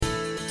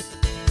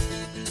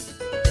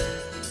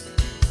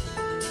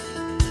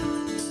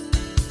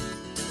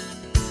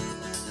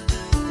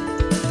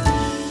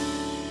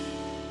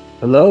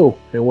Hello,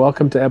 and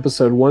welcome to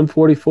episode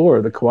 144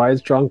 of the Quiet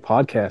Strong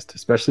podcast,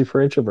 especially for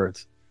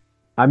introverts.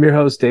 I'm your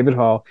host, David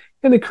Hall,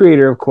 and the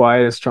creator of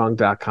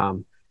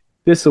quietandstrong.com.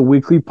 This is a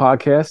weekly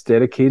podcast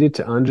dedicated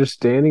to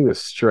understanding the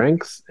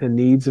strengths and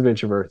needs of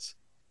introverts.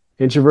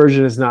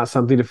 Introversion is not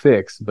something to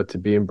fix, but to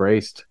be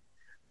embraced.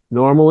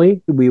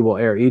 Normally, we will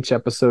air each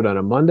episode on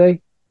a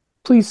Monday.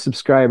 Please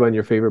subscribe on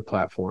your favorite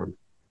platform.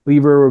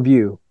 Leave a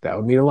review. That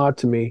would mean a lot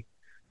to me.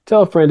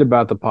 Tell a friend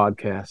about the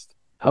podcast.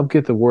 Help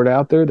get the word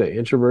out there that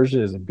introversion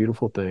is a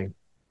beautiful thing.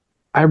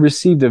 I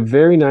received a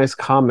very nice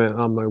comment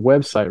on my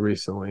website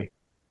recently.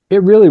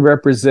 It really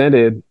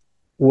represented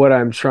what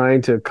I'm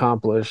trying to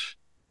accomplish,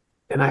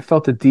 and I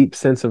felt a deep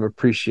sense of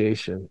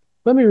appreciation.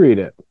 Let me read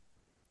it.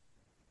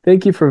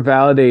 Thank you for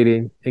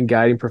validating and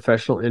guiding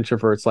professional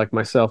introverts like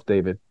myself,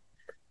 David.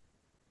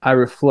 I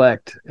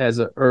reflect as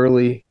an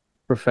early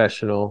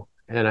professional,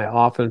 and I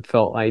often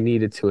felt I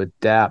needed to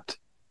adapt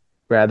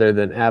rather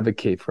than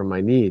advocate for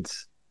my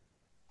needs.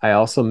 I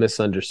also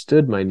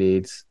misunderstood my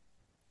needs.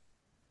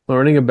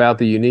 Learning about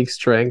the unique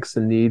strengths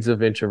and needs of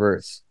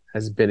introverts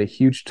has been a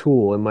huge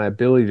tool in my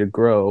ability to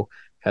grow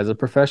as a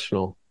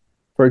professional.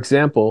 For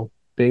example,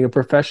 being a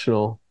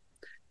professional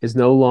is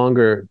no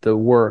longer the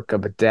work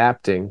of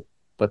adapting,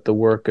 but the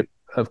work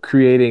of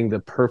creating the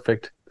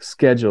perfect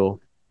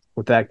schedule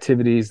with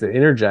activities that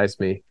energize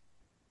me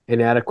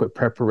and adequate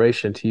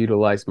preparation to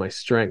utilize my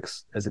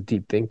strengths as a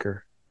deep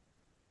thinker.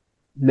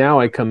 Now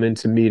I come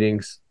into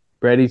meetings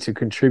ready to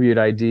contribute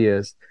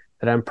ideas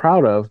that I'm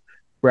proud of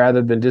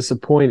rather than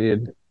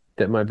disappointed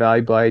that my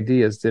valuable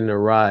ideas didn't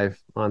arrive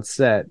on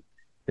set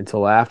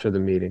until after the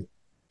meeting.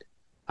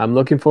 I'm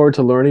looking forward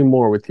to learning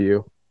more with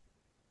you.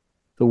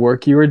 The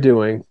work you are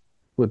doing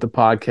with the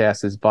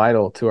podcast is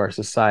vital to our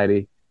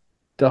society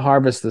to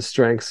harvest the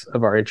strengths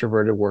of our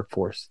introverted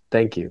workforce.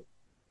 Thank you.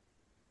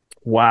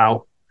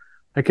 Wow.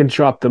 I can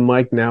drop the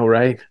mic now,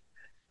 right?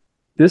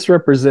 This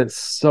represents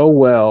so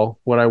well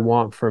what I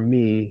want for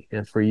me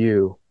and for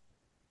you.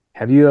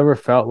 Have you ever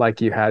felt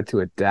like you had to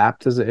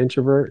adapt as an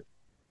introvert?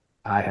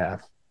 I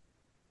have.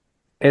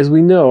 As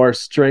we know our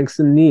strengths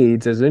and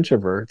needs as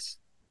introverts,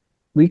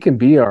 we can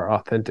be our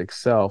authentic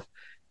self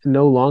and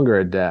no longer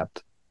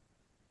adapt,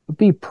 but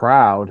be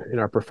proud in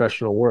our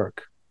professional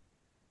work.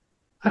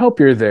 I hope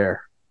you're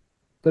there,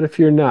 but if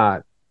you're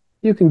not,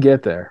 you can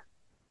get there.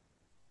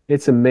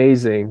 It's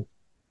amazing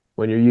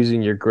when you're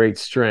using your great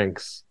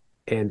strengths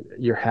and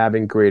you're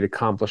having great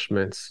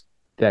accomplishments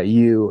that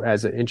you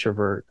as an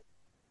introvert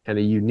and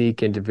a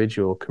unique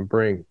individual can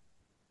bring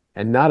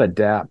and not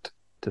adapt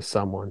to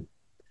someone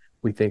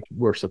we think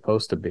we're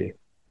supposed to be.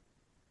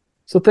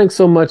 So thanks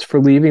so much for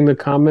leaving the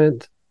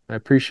comment. I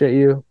appreciate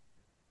you.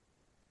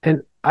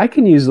 And I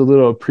can use a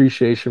little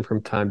appreciation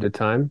from time to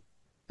time,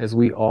 as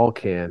we all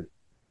can.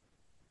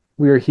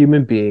 We are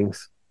human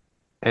beings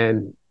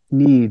and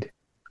need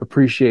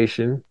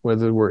appreciation,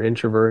 whether we're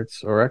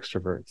introverts or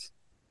extroverts.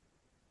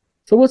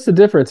 So what's the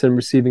difference in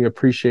receiving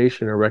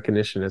appreciation or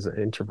recognition as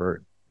an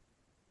introvert?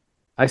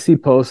 I see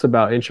posts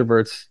about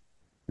introverts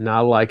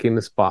not liking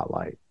the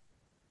spotlight.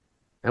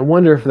 I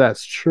wonder if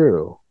that's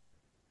true.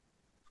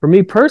 For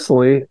me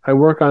personally, I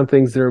work on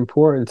things that are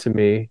important to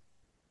me,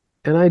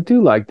 and I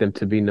do like them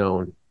to be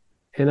known.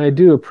 And I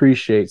do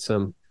appreciate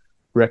some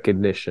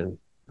recognition.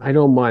 I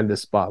don't mind the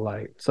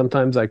spotlight.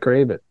 Sometimes I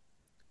crave it,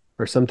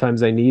 or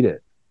sometimes I need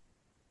it.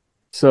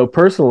 So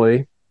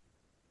personally,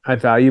 I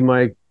value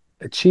my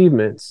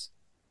achievements,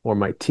 or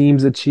my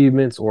team's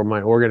achievements, or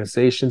my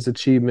organization's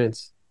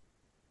achievements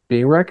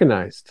being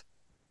recognized.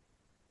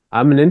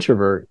 I'm an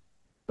introvert,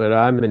 but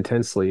I'm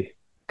intensely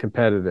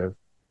competitive,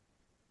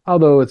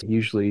 although it's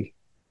usually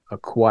a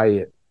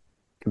quiet,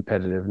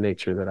 competitive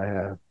nature that I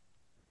have.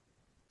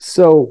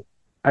 So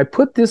I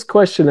put this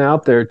question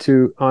out there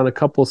on a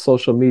couple of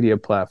social media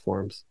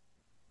platforms.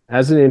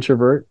 As an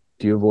introvert,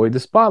 do you avoid the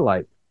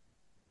spotlight?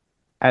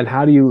 And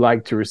how do you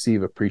like to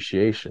receive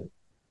appreciation?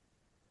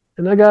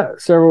 And I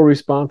got several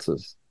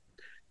responses.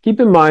 Keep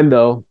in mind,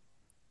 though,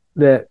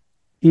 that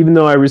even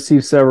though I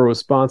received several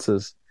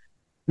responses,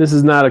 this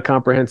is not a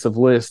comprehensive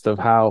list of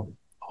how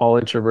all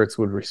introverts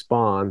would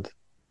respond.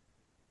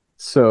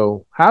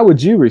 So, how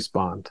would you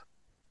respond?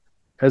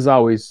 As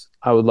always,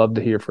 I would love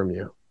to hear from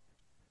you.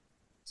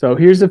 So,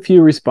 here's a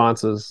few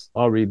responses.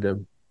 I'll read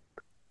them.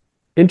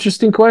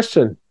 Interesting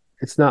question.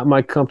 It's not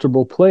my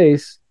comfortable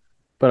place,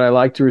 but I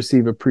like to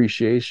receive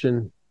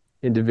appreciation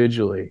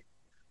individually.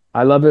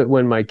 I love it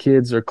when my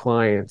kids or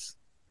clients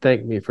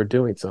thank me for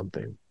doing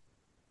something.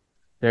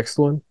 Next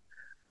one.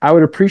 I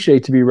would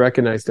appreciate to be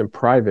recognized in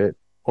private,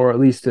 or at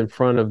least in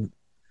front of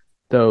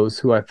those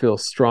who I feel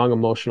strong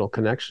emotional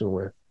connection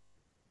with.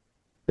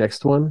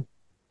 Next one.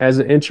 As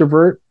an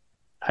introvert,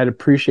 I'd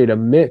appreciate a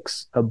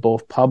mix of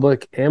both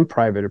public and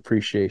private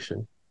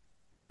appreciation.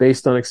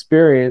 Based on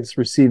experience,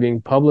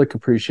 receiving public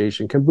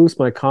appreciation can boost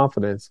my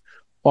confidence,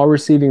 while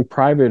receiving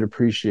private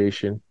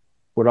appreciation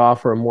would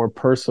offer a more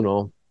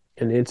personal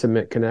and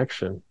intimate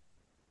connection.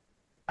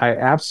 I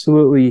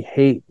absolutely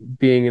hate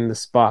being in the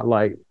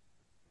spotlight,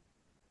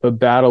 but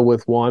battle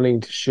with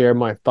wanting to share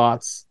my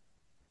thoughts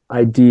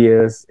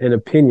ideas and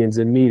opinions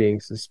in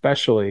meetings,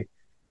 especially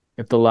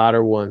if the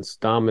latter ones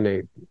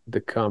dominate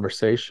the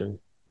conversation.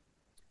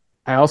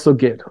 I also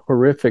get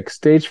horrific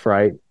stage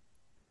fright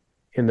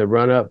in the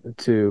run up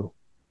to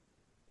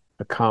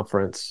a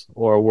conference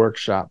or a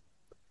workshop.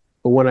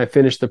 But when I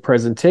finish the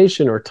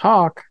presentation or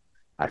talk,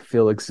 I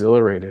feel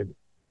exhilarated.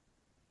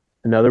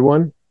 Another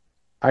one,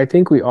 I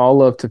think we all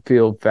love to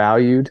feel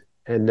valued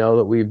and know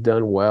that we've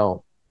done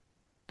well,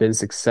 been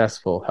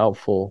successful,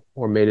 helpful,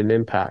 or made an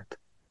impact.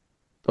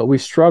 But we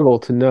struggle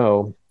to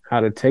know how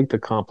to take the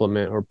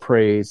compliment or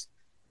praise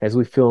as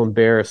we feel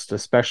embarrassed,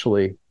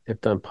 especially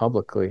if done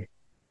publicly.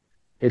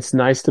 It's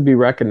nice to be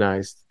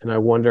recognized, and I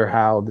wonder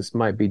how this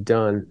might be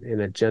done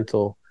in a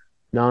gentle,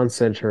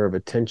 non-center of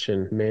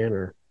attention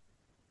manner.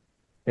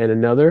 And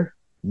another,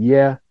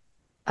 yeah,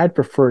 I'd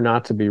prefer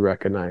not to be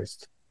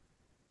recognized.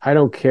 I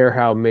don't care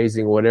how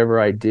amazing whatever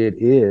I did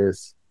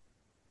is,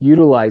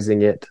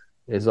 utilizing it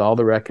is all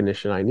the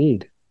recognition I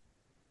need.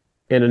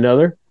 And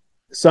another,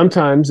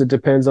 sometimes it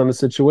depends on the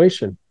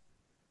situation.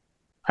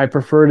 I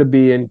prefer to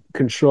be in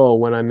control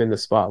when I'm in the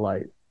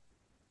spotlight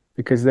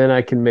because then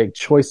I can make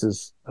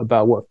choices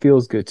about what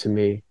feels good to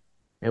me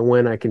and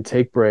when I can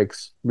take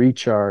breaks,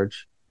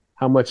 recharge,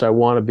 how much I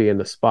want to be in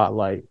the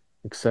spotlight,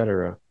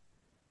 etc.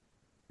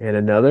 And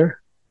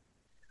another,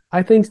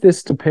 I think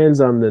this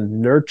depends on the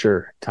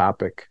nurture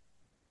topic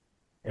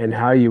and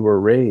how you were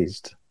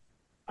raised.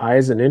 I,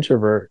 as an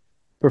introvert,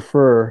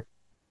 prefer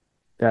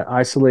that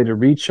isolated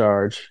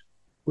recharge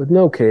with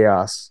no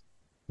chaos,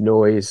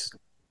 noise,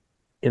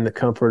 in the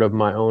comfort of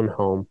my own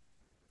home.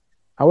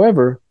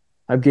 However,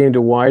 I've gained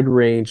a wide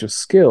range of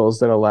skills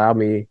that allow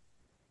me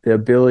the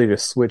ability to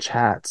switch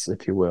hats,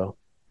 if you will,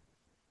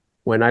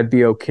 when I'd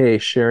be okay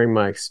sharing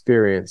my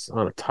experience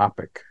on a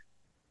topic.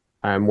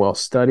 I am well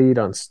studied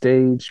on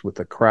stage with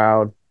a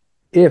crowd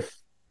if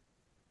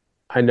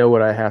I know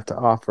what I have to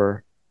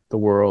offer the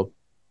world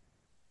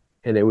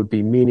and it would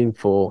be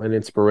meaningful and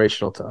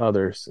inspirational to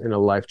others in a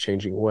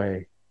life-changing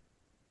way.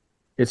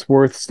 It's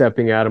worth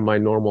stepping out of my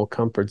normal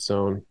comfort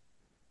zone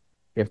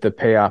if the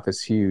payoff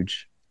is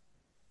huge.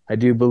 I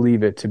do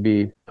believe it to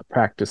be a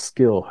practice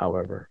skill,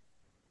 however.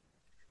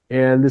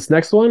 And this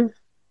next one,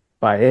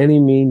 by any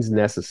means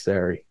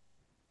necessary,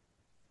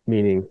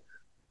 meaning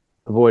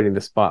avoiding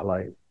the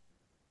spotlight.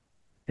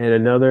 And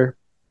another,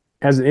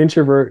 as an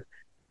introvert,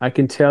 I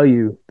can tell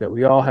you that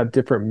we all have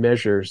different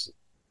measures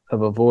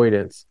of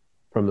avoidance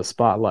from the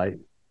spotlight.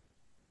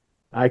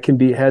 I can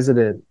be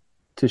hesitant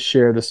to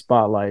share the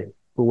spotlight,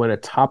 but when a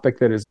topic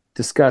that is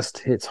discussed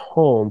hits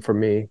home for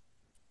me,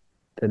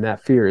 then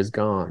that fear is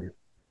gone.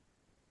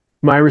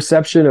 My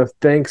reception of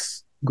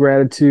thanks,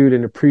 gratitude,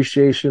 and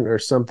appreciation are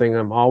something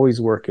I'm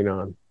always working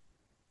on.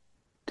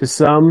 To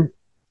some,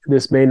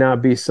 this may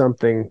not be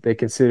something they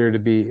consider to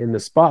be in the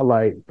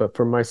spotlight, but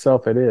for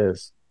myself, it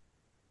is.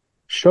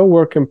 Show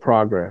work in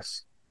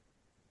progress.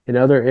 In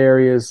other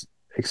areas,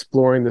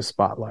 exploring the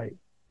spotlight.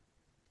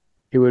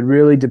 It would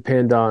really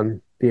depend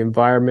on the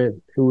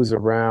environment, who was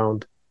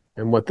around,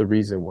 and what the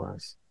reason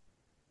was.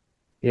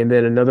 And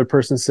then another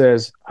person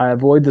says, I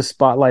avoid the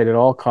spotlight at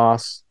all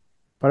costs,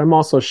 but I'm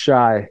also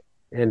shy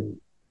and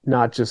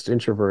not just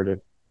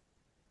introverted.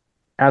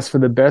 As for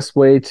the best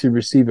way to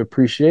receive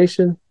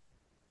appreciation,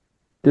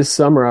 this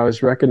summer I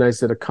was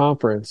recognized at a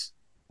conference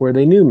where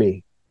they knew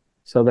me.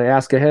 So they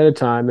asked ahead of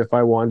time if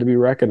I wanted to be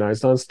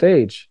recognized on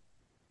stage.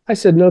 I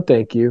said, no,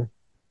 thank you.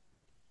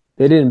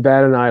 They didn't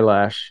bat an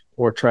eyelash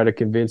or try to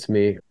convince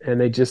me, and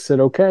they just said,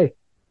 okay.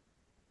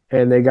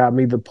 And they got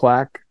me the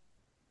plaque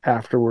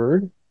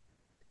afterward.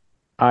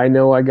 I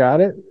know I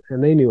got it,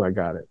 and they knew I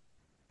got it.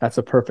 That's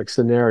a perfect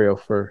scenario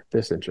for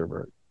this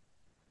introvert.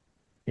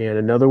 And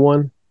another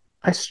one,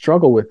 I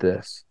struggle with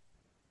this.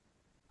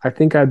 I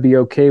think I'd be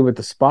okay with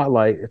the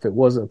spotlight if it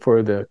wasn't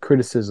for the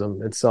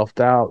criticism and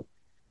self-doubt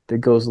that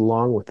goes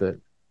along with it.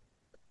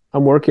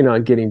 I'm working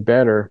on getting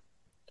better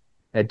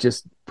at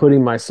just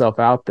putting myself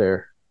out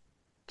there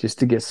just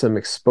to get some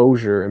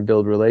exposure and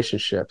build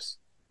relationships.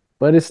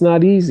 But it's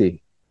not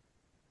easy.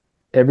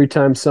 Every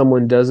time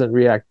someone doesn't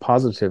react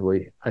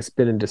positively, I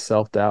spin into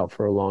self-doubt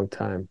for a long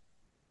time.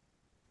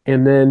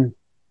 And then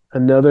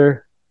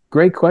another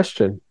great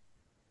question.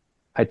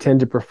 I tend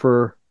to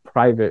prefer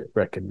private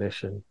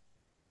recognition.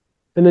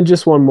 And then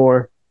just one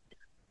more.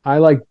 I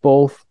like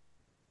both,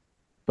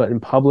 but in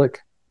public,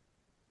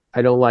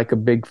 I don't like a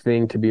big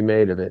thing to be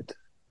made of it.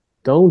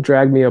 Don't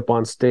drag me up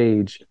on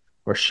stage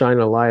or shine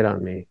a light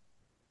on me.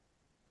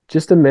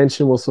 Just a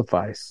mention will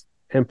suffice.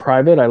 In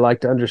private, I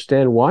like to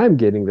understand why I'm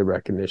getting the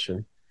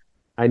recognition.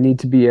 I need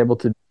to be able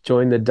to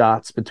join the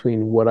dots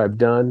between what I've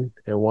done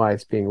and why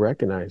it's being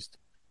recognized.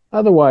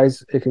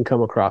 Otherwise, it can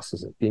come across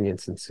as being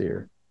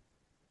insincere.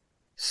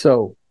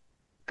 So,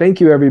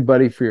 thank you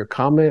everybody for your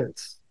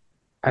comments.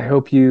 I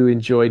hope you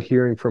enjoyed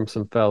hearing from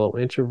some fellow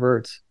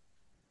introverts,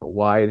 a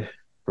wide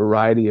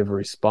variety of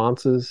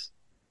responses.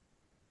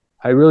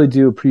 I really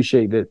do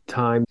appreciate the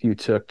time you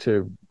took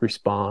to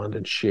respond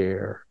and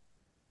share.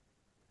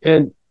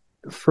 And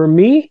for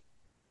me,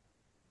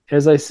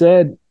 as I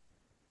said,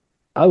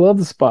 I love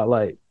the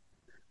spotlight.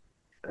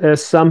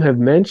 as some have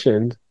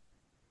mentioned,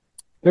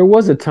 there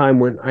was a time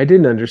when I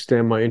didn't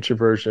understand my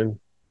introversion.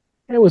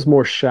 I was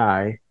more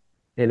shy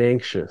and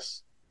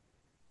anxious.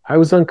 I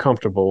was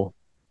uncomfortable,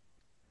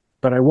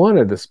 but I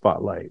wanted the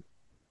spotlight.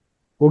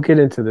 We'll get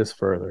into this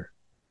further.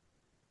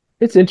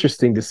 It's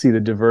interesting to see the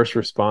diverse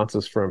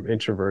responses from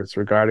introverts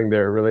regarding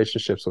their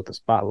relationships with the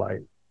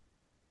spotlight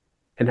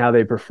and how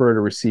they prefer to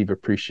receive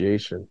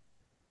appreciation.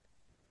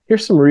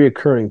 Here's some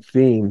reoccurring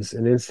themes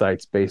and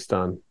insights based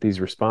on these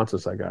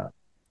responses I got.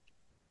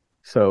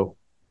 So,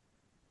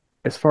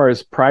 as far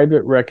as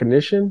private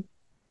recognition,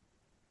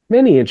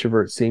 many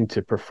introverts seem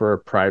to prefer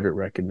private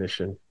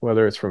recognition,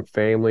 whether it's from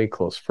family,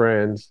 close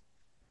friends,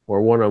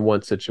 or one on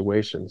one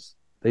situations.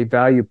 They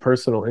value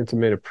personal,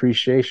 intimate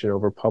appreciation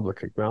over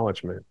public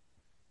acknowledgement.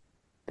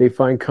 They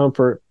find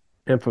comfort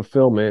and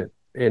fulfillment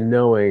in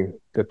knowing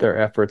that their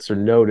efforts are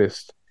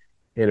noticed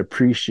and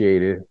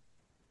appreciated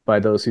by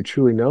those who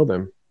truly know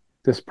them.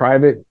 This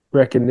private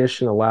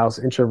recognition allows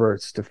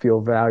introverts to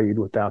feel valued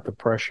without the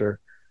pressure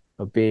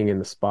of being in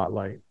the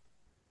spotlight.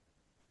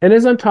 And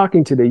as I'm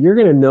talking today, you're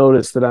going to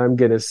notice that I'm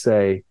going to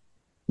say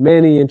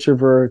many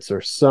introverts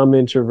or some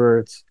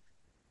introverts.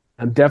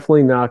 I'm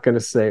definitely not going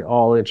to say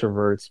all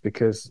introverts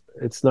because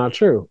it's not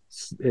true.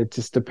 It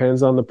just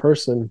depends on the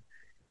person,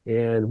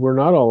 and we're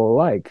not all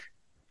alike.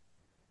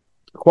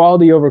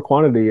 Quality over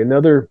quantity.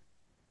 Another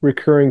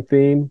recurring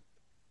theme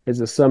is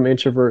that some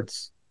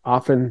introverts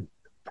often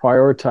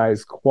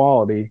prioritize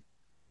quality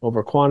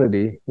over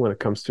quantity when it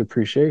comes to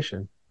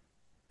appreciation.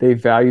 They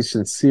value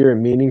sincere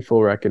and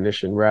meaningful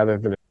recognition rather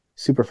than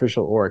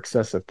superficial or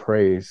excessive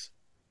praise.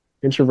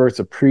 Introverts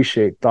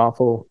appreciate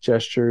thoughtful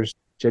gestures,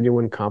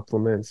 genuine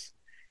compliments,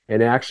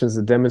 and actions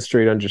that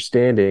demonstrate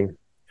understanding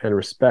and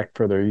respect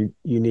for their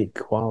unique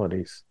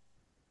qualities.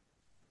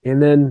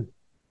 And then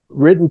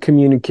written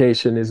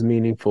communication is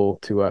meaningful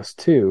to us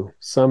too.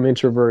 Some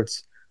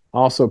introverts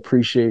also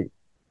appreciate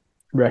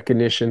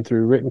recognition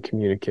through written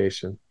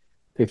communication.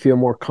 They feel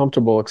more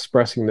comfortable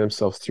expressing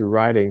themselves through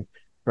writing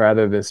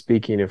rather than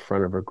speaking in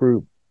front of a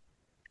group.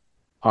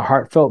 A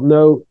heartfelt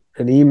note,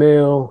 an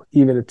email,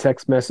 even a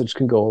text message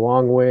can go a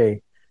long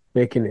way,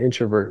 making an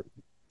introvert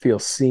feel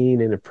seen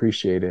and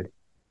appreciated.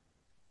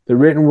 The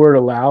written word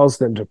allows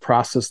them to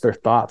process their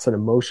thoughts and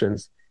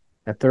emotions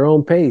at their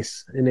own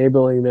pace,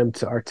 enabling them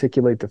to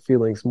articulate the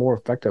feelings more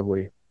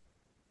effectively.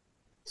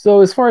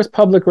 So, as far as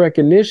public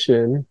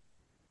recognition,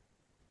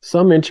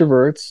 some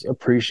introverts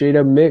appreciate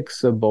a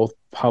mix of both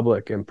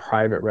public and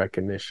private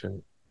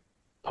recognition.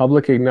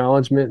 Public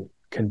acknowledgement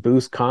can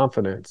boost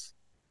confidence,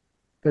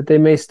 but they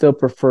may still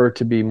prefer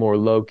to be more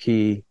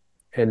low-key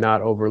and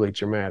not overly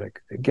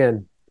dramatic.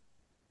 Again,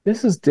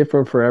 this is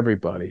different for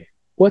everybody.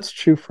 What's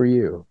true for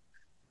you?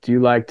 Do you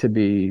like to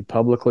be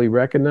publicly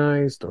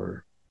recognized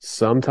or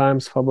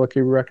sometimes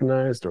publicly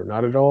recognized or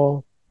not at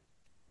all?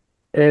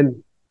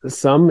 And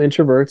some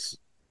introverts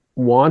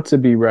want to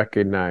be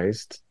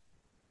recognized,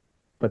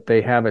 but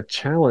they have a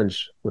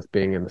challenge with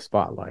being in the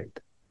spotlight.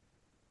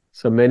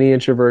 So many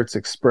introverts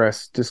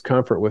express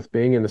discomfort with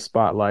being in the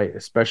spotlight,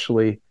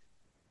 especially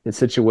in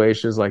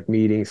situations like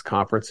meetings,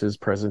 conferences,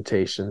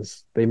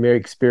 presentations. They may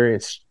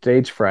experience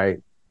stage fright,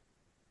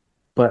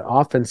 but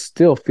often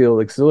still feel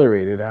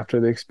exhilarated after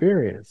the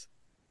experience.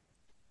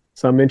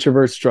 Some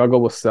introverts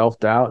struggle with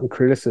self-doubt and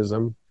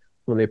criticism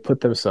when they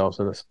put themselves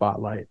in the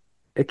spotlight.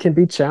 It can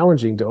be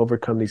challenging to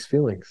overcome these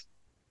feelings,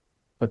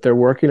 but they're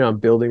working on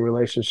building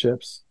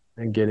relationships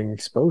and getting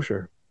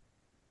exposure.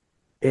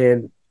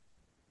 And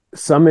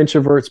some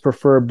introverts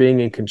prefer being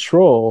in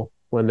control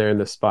when they're in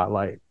the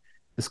spotlight.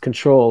 This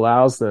control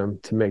allows them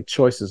to make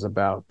choices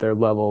about their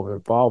level of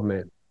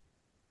involvement.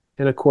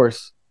 And of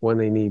course, when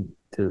they need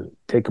to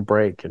take a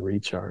break and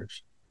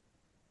recharge.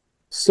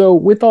 So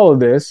with all of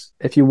this,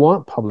 if you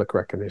want public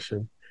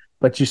recognition,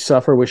 but you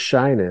suffer with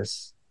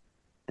shyness,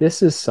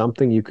 this is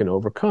something you can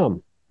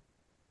overcome.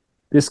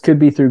 This could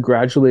be through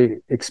gradually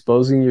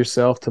exposing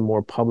yourself to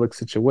more public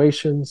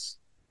situations.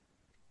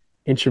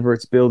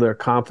 Introverts build their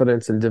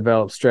confidence and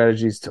develop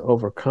strategies to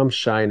overcome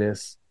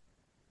shyness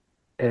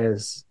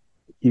as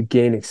you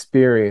gain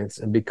experience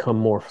and become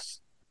more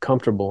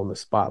comfortable in the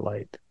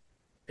spotlight.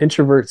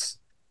 Introverts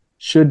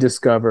should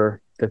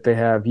discover that they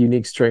have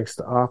unique strengths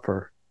to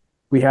offer.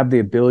 We have the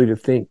ability to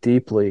think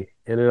deeply,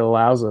 and it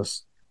allows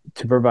us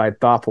to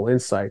provide thoughtful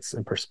insights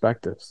and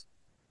perspectives.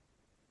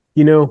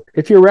 You know,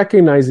 if you're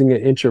recognizing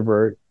an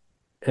introvert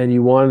and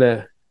you want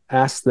to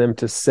ask them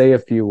to say a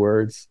few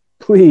words,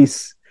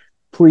 please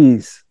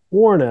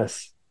warn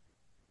us.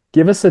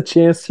 Give us a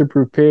chance to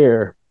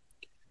prepare.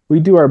 We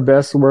do our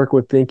best work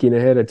with thinking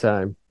ahead of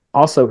time.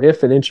 Also,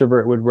 if an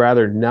introvert would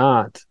rather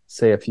not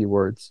say a few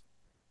words,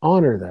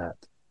 honor that.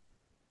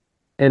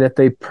 And if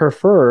they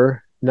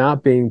prefer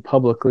not being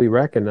publicly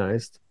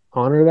recognized,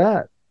 honor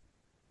that.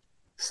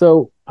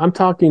 So I'm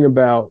talking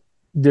about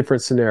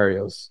different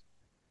scenarios.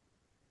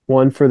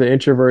 One for the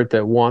introvert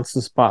that wants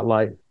the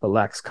spotlight but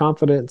lacks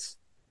confidence.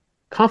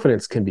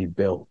 Confidence can be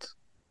built.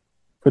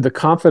 For the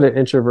confident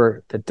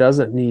introvert that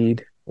doesn't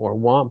need or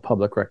want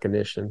public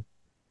recognition,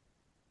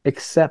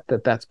 accept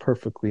that that's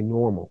perfectly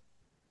normal.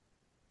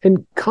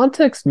 And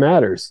context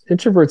matters.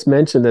 Introverts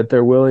mention that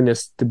their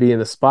willingness to be in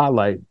the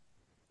spotlight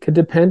could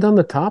depend on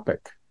the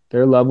topic,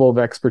 their level of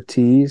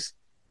expertise,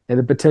 and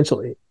the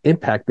potential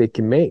impact they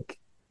can make.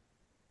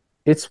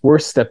 It's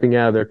worth stepping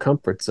out of their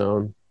comfort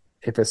zone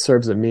if it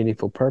serves a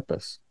meaningful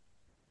purpose.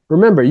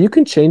 Remember, you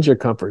can change your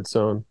comfort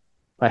zone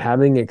by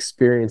having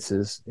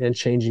experiences and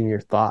changing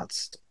your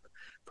thoughts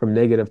from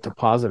negative to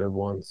positive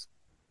ones.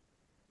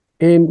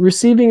 And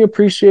receiving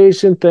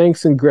appreciation,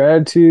 thanks, and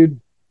gratitude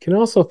can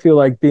also feel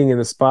like being in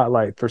the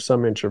spotlight for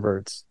some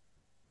introverts,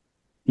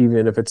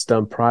 even if it's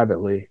done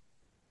privately.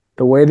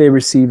 The way they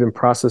receive and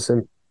process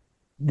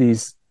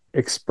these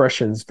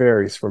expressions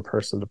varies from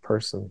person to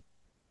person.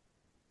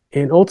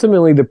 And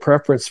ultimately, the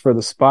preference for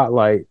the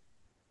spotlight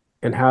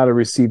and how to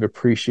receive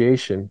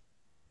appreciation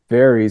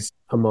varies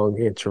among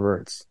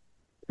introverts.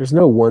 There's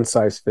no one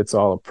size fits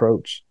all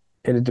approach,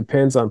 and it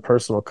depends on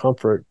personal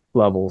comfort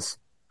levels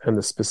and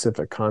the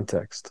specific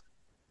context.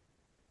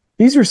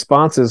 These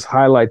responses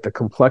highlight the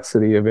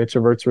complexity of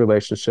introverts'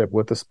 relationship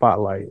with the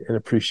spotlight and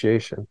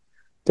appreciation,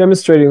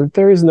 demonstrating that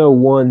there is no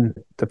one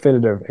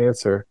definitive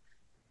answer,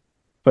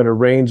 but a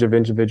range of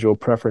individual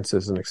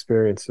preferences and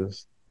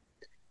experiences.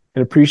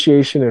 And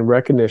appreciation and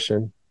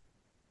recognition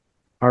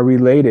are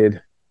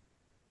related,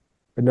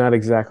 but not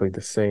exactly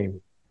the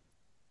same.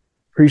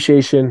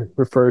 Appreciation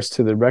refers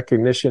to the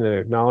recognition and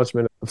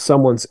acknowledgement of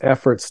someone's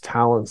efforts,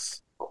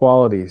 talents,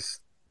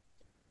 qualities.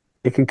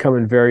 It can come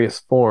in various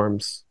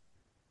forms,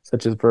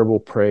 such as verbal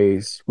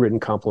praise, written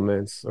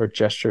compliments, or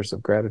gestures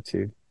of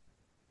gratitude.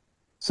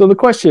 So the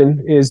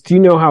question is, do you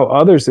know how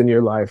others in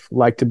your life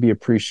like to be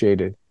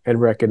appreciated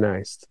and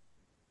recognized?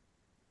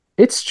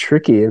 It's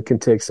tricky and can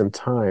take some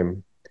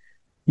time.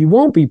 You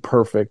won't be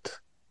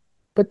perfect,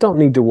 but don't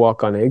need to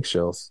walk on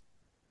eggshells.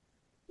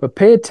 But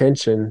pay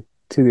attention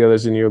to the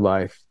others in your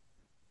life,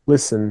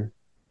 listen,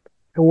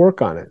 and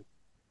work on it.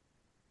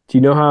 Do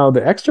you know how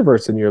the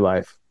extroverts in your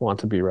life want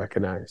to be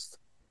recognized?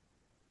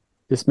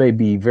 This may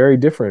be very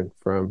different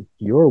from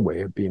your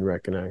way of being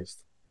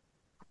recognized.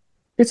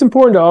 It's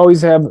important to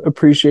always have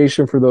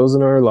appreciation for those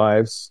in our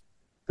lives,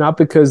 not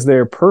because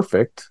they're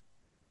perfect,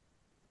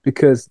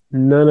 because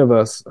none of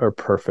us are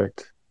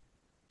perfect,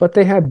 but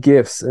they have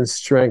gifts and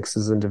strengths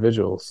as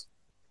individuals.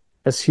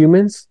 As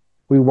humans,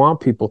 we want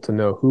people to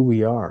know who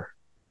we are.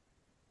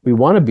 We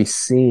want to be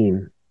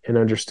seen and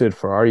understood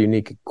for our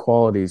unique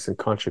qualities and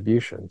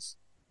contributions.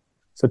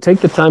 So take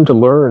the time to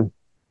learn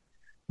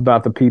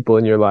about the people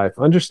in your life,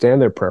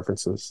 understand their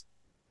preferences,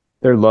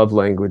 their love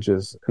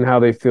languages, and how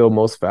they feel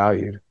most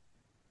valued.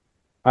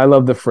 I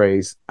love the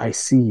phrase, I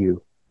see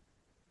you.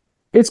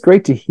 It's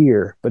great to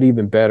hear, but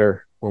even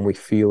better when we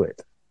feel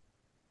it.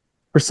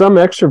 For some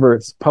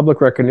extroverts,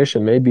 public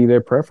recognition may be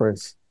their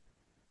preference,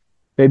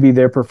 maybe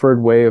their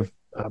preferred way of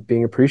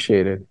being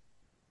appreciated.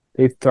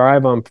 They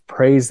thrive on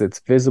praise that's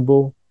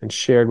visible and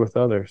shared with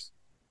others.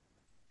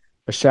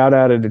 A shout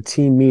out at a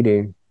team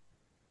meeting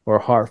or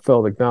a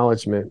heartfelt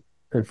acknowledgement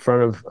in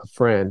front of a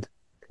friend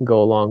can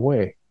go a long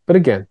way. But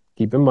again,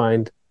 keep in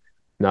mind,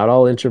 not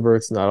all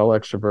introverts, not all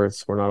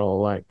extroverts, we're not all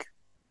alike.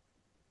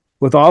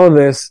 With all of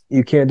this,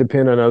 you can't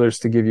depend on others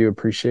to give you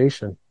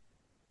appreciation.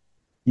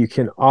 You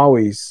can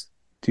always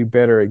do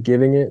better at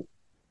giving it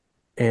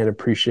and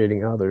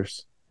appreciating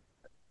others.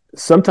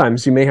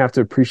 Sometimes you may have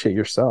to appreciate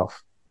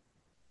yourself.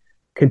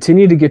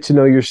 Continue to get to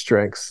know your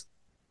strengths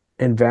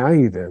and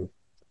value them.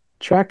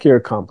 Track your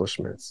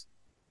accomplishments.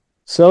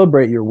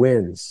 Celebrate your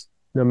wins,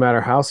 no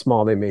matter how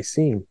small they may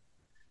seem.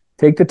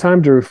 Take the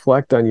time to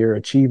reflect on your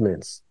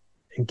achievements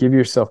and give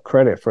yourself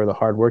credit for the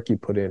hard work you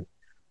put in.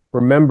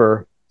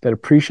 Remember that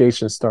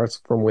appreciation starts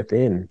from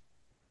within.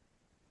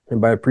 And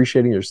by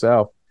appreciating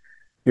yourself,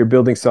 you're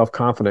building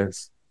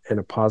self-confidence and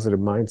a positive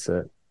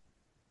mindset.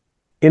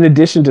 In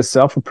addition to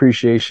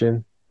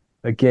self-appreciation,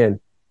 again,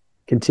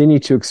 continue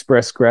to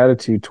express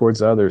gratitude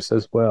towards others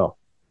as well.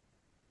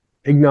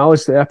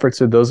 Acknowledge the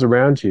efforts of those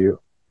around you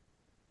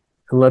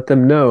and let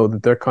them know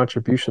that their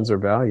contributions are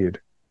valued.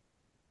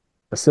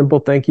 A simple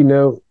thank you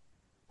note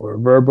or a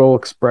verbal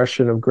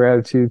expression of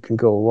gratitude can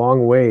go a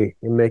long way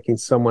in making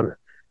someone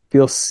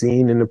feel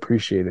seen and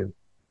appreciated.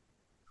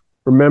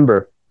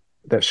 Remember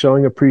that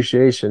showing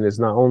appreciation is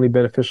not only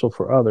beneficial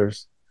for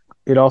others,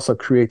 it also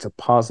creates a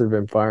positive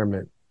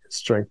environment and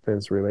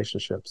strengthens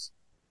relationships.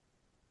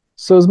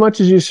 So as much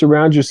as you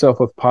surround yourself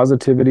with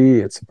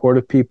positivity and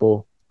supportive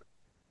people,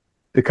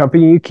 the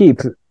company you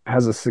keep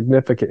has a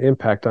significant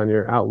impact on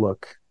your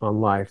outlook on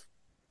life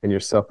and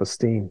your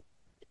self-esteem.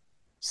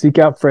 Seek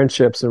out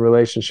friendships and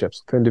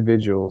relationships with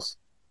individuals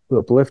who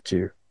uplift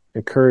you,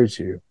 encourage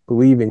you,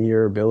 believe in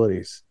your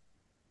abilities.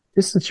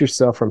 Distance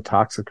yourself from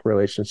toxic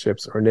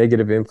relationships or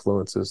negative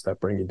influences that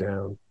bring you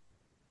down.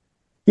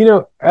 You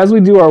know, as we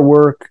do our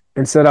work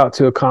and set out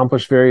to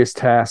accomplish various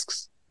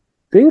tasks,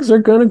 things are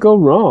going to go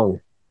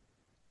wrong.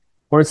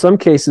 Or in some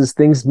cases,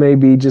 things may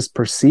be just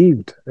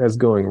perceived as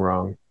going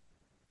wrong.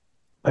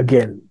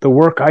 Again, the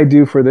work I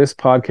do for this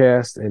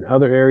podcast and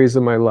other areas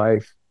of my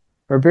life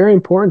are very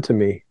important to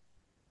me.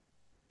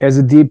 As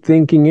a deep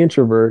thinking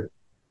introvert,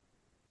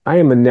 I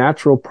am a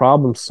natural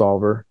problem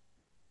solver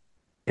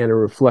and a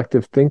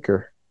reflective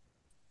thinker.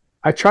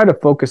 I try to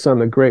focus on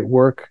the great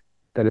work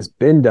that has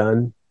been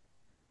done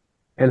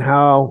and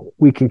how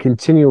we can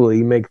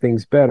continually make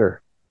things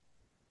better.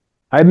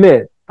 I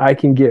admit I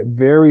can get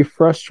very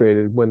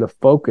frustrated when the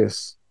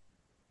focus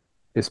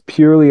is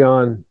purely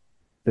on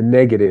the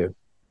negative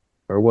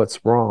or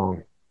what's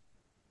wrong.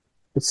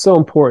 It's so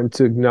important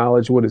to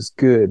acknowledge what is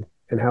good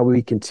and how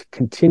we can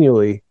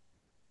continually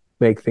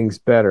make things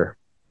better.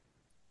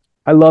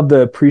 I love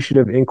the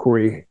appreciative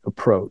inquiry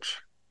approach.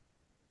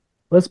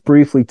 Let's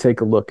briefly take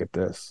a look at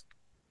this.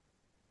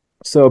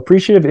 So,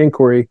 appreciative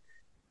inquiry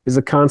is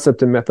a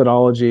concept and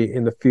methodology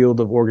in the field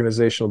of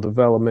organizational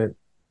development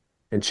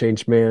and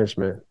change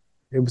management.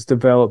 It was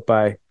developed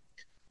by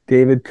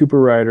David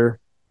Cooper-Ryder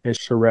and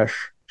Suresh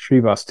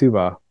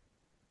Srivastava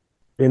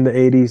in the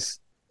 80s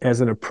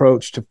as an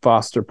approach to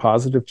foster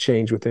positive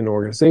change within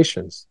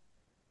organizations.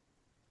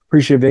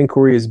 Appreciative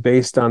inquiry is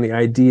based on the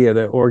idea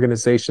that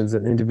organizations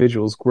and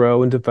individuals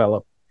grow and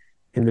develop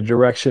in the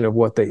direction of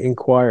what they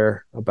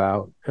inquire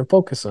about and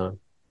focus on.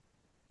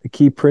 The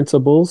key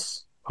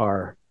principles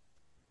are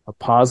a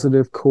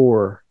positive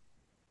core.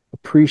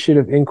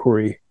 Appreciative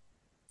inquiry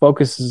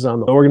focuses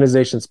on the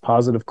organization's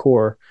positive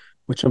core,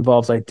 which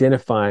involves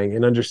identifying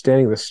and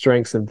understanding the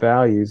strengths and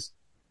values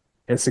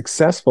and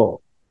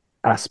successful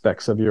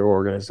aspects of your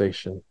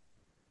organization.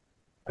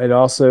 It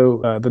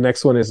also, the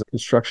next one is a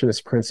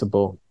constructionist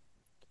principle.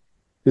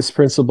 This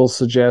principle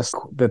suggests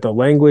that the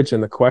language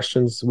and the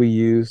questions we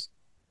use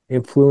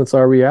influence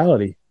our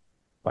reality.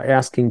 By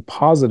asking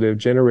positive,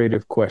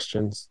 generative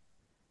questions,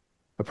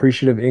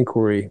 appreciative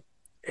inquiry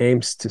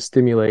aims to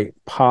stimulate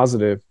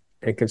positive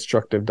and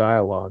constructive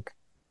dialogue.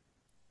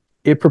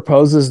 It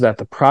proposes that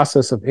the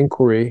process of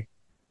inquiry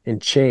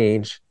and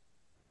change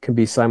can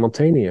be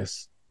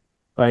simultaneous.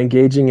 By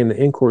engaging in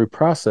the inquiry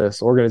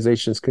process,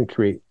 organizations can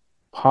create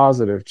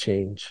positive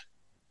change.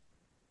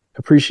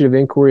 Appreciative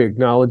inquiry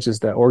acknowledges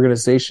that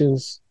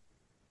organizations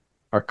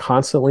are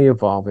constantly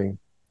evolving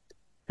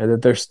and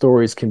that their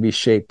stories can be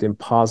shaped in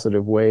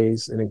positive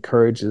ways, and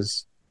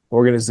encourages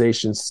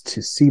organizations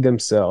to see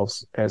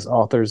themselves as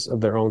authors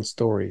of their own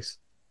stories.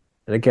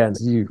 And again,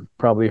 you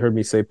probably heard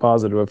me say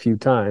positive a few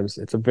times.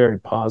 It's a very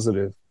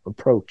positive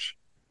approach.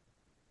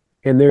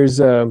 And there's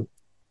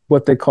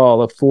what they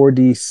call a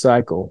 4D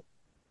cycle: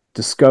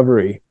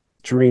 discovery,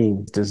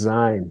 dream,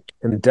 design,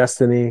 and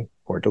destiny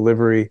or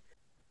delivery.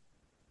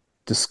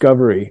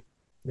 Discovery.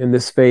 In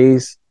this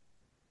phase,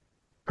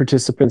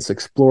 participants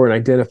explore and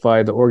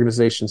identify the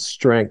organization's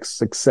strengths,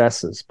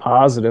 successes,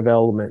 positive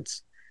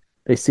elements.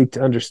 They seek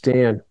to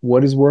understand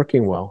what is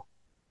working well.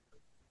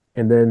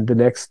 And then the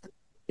next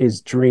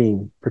is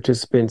dream.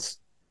 Participants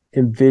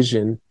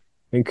envision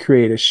and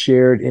create a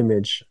shared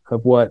image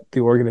of what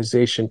the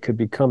organization could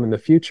become in the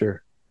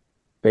future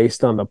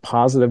based on the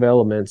positive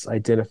elements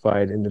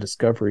identified in the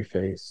discovery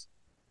phase.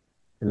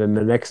 And then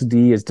the next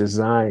D is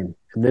design.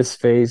 In this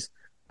phase,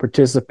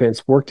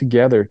 participants work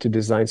together to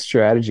design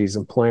strategies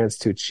and plans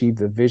to achieve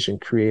the vision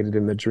created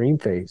in the dream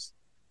phase.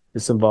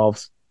 This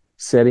involves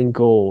setting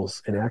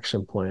goals and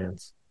action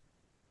plans.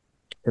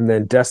 And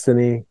then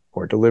destiny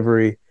or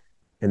delivery.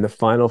 In the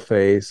final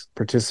phase,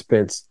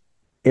 participants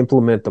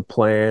implement the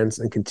plans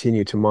and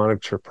continue to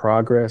monitor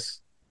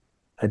progress,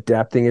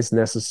 adapting as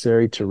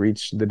necessary to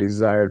reach the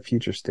desired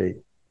future state.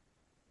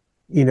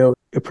 You know,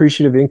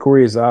 appreciative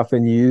inquiry is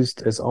often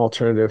used as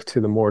alternative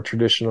to the more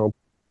traditional,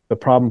 the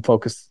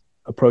problem-focused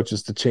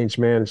approaches to change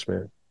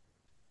management.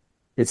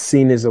 It's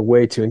seen as a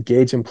way to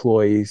engage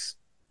employees,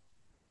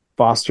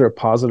 foster a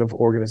positive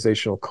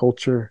organizational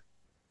culture,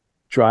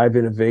 drive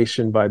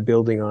innovation by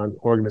building on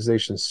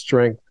organization's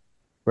strength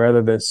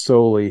rather than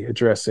solely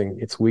addressing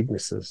its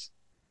weaknesses.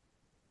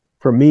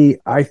 For me,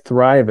 I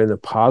thrive in a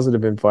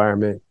positive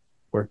environment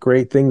where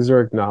great things are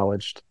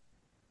acknowledged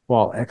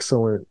while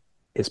excellence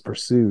is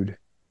pursued.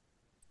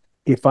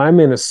 If I'm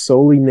in a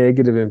solely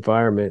negative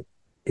environment,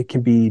 it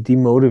can be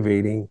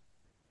demotivating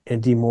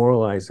and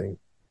demoralizing.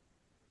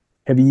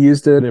 Have you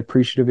used an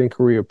appreciative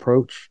inquiry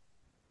approach?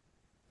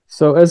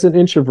 So as an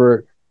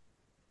introvert,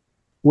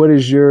 what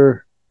is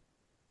your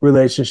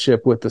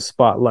relationship with the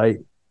spotlight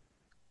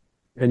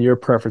and your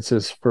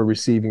preferences for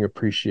receiving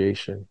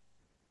appreciation?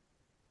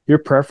 Your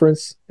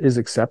preference is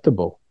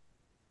acceptable.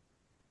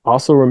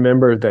 Also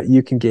remember that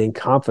you can gain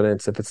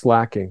confidence if it's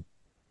lacking.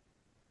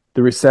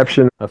 The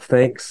reception of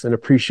thanks and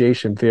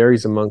appreciation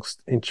varies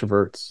amongst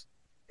introverts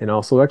and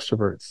also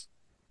extroverts.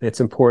 It's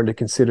important to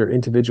consider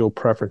individual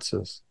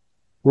preferences.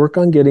 Work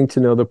on getting to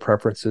know the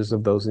preferences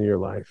of those in your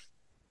life.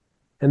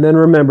 And then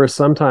remember,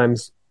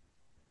 sometimes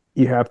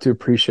you have to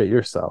appreciate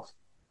yourself.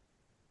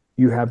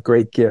 You have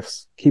great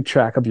gifts. Keep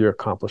track of your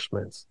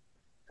accomplishments.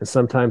 And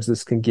sometimes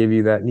this can give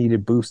you that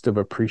needed boost of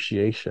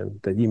appreciation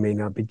that you may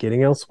not be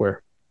getting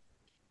elsewhere.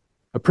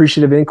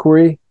 Appreciative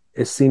inquiry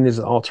is seen as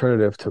an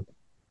alternative to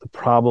the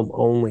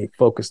problem-only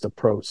focused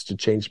approach to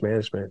change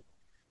management,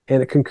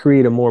 and it can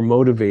create a more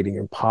motivating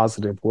and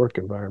positive work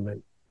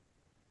environment.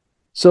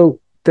 So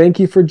thank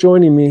you for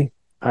joining me.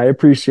 I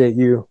appreciate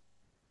you.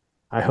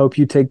 I hope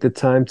you take the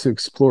time to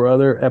explore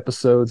other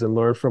episodes and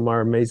learn from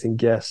our amazing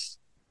guests.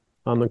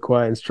 on the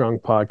Quiet and Strong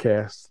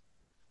podcast.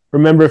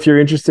 Remember, if you're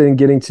interested in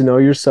getting to know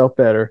yourself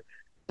better,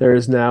 there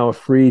is now a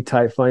free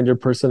Type Finder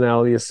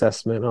personality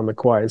assessment on the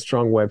Quiet and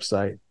Strong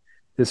website.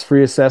 This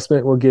free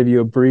assessment will give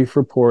you a brief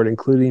report,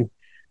 including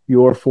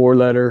your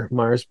 4-letter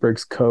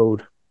Myers-Briggs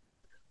code.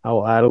 I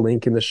will add a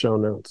link in the show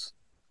notes.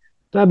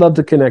 And I'd love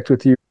to connect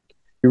with you.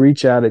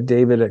 Reach out at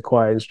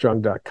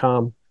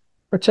david@quietandstrong.com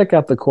or check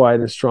out the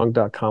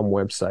quietandstrong.com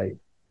website.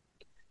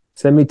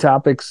 Send me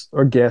topics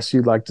or guests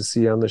you'd like to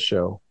see on the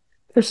show.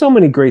 There's so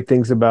many great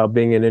things about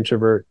being an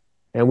introvert,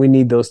 and we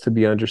need those to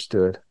be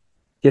understood.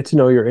 Get to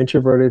know your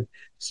introverted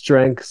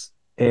strengths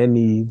and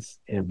needs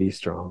and be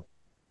strong.